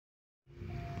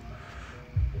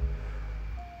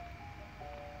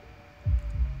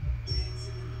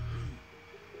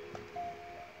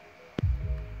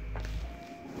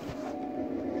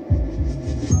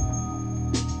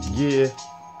Yeah.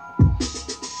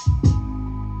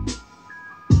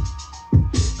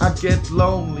 I get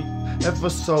lonely, ever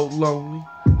so lonely.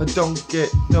 I don't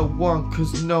get no one,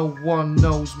 cause no one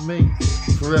knows me.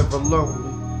 Forever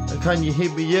lonely. And can you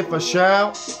hear me if I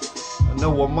shout? I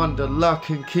know I'm under lock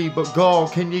and key, but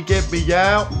God, can you get me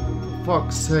out? For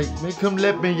fuck's sake, make him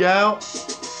let me out.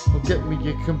 Or get me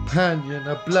a companion,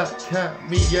 a black cat,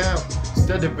 me out.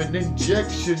 Instead of an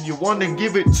injection, you wanna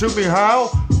give it to me how?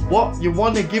 What, you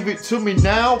wanna give it to me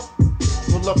now?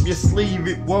 Pull up your sleeve,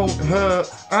 it won't hurt.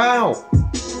 Ow!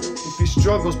 If he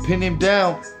struggles, pin him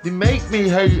down. They make me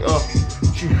hate her.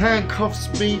 She handcuffs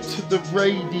me to the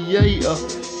radiator.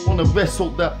 Wanna wrestle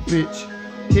that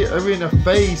bitch, hit her in her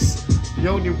face. The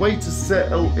only way to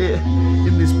settle it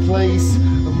in this place.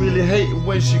 I really hate it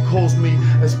when she calls me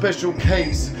a special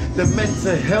case. They're meant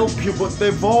to help you, but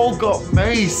they've all got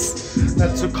mace.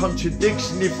 That's a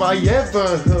contradiction if I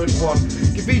ever heard one.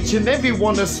 Give each and every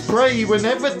one a spray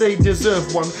whenever they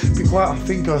deserve one. Be quiet, I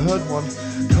think I heard one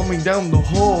coming down the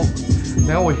hall.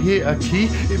 Now I hear a key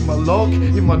in my lock,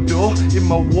 in my door, in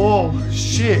my wall.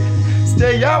 Shit,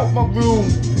 stay out my room.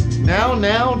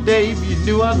 Now, Dave, you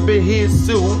knew I'd be here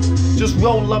soon. Just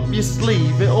roll up your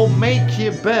sleeve, it'll make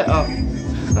you better.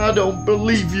 I don't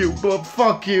believe you, but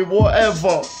fuck it,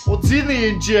 whatever. What's in the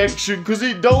injection? Cause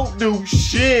it don't do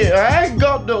shit. I ain't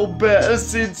got no better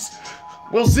since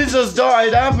I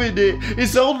started having it.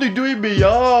 It's only doing me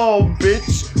harm,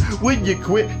 bitch. When you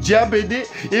quit jabbing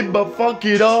it in my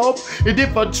fucking arm. And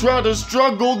if I try to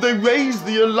struggle, they raise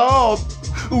the alarm.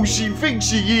 Who she thinks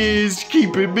she is,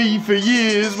 keeping me for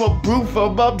years. What proof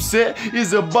I'm upset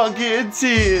is a bucket of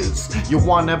tears. You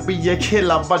wanna be a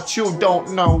killer, but you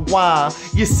don't know why.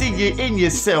 You see it in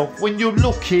yourself when you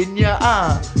look in your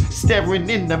eye. Staring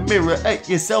in the mirror at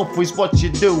yourself is what you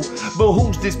do. But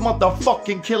who's this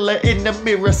motherfucking killer in the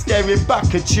mirror staring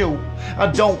back at you? I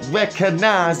don't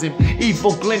recognize him,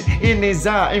 evil glint in his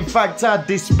eye. In fact, I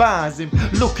despise him.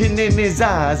 Looking in his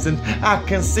eyes and I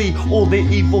can see all the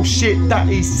evil shit that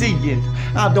he's seeing.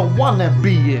 I don't wanna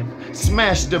be him.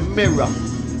 Smash the mirror.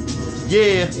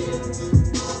 Yeah.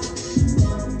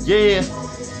 Yeah.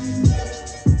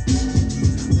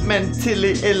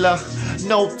 Mentally iller.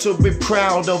 No to be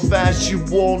proud of, as you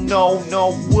all know.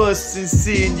 No worse than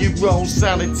seeing your own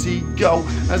sanity go.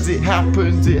 As it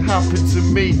happened to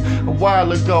me a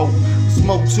while ago.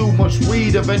 Smoked too much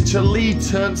weed, eventually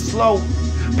turned slow.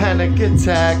 Panic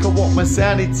attack, I want my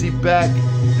sanity back.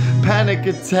 Panic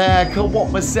attack, I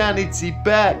want my sanity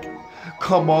back.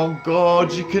 Come on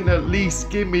God, you can at least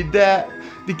give me that.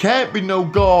 There can't be no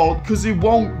God, cause he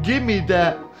won't give me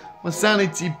that. My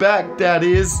sanity back, that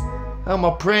is. Am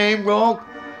I praying wrong?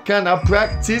 Can I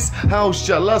practice? How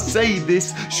shall I say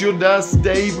this? Should I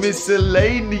stay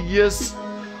miscellaneous?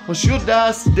 Or should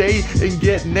I stay and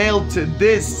get nailed to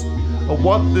this? I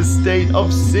want the state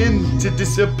of sin to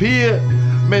disappear.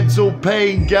 Mental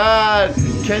pain, God,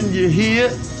 can you hear?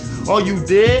 Are you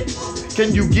there?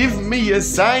 Can you give me a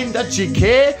sign that you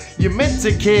care? You're meant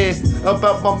to care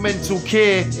about my mental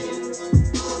care.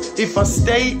 If I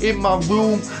stay in my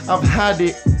room, I've had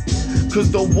it. Cause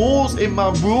the walls in my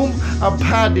room are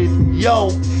padded. Yo,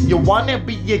 you wanna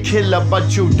be a killer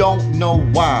but you don't know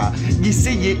why. You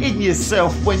see it in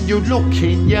yourself when you look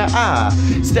in your eye.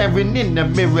 Staring in the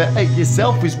mirror at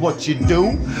yourself is what you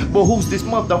do. But who's this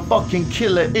motherfucking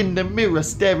killer in the mirror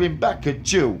staring back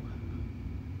at you?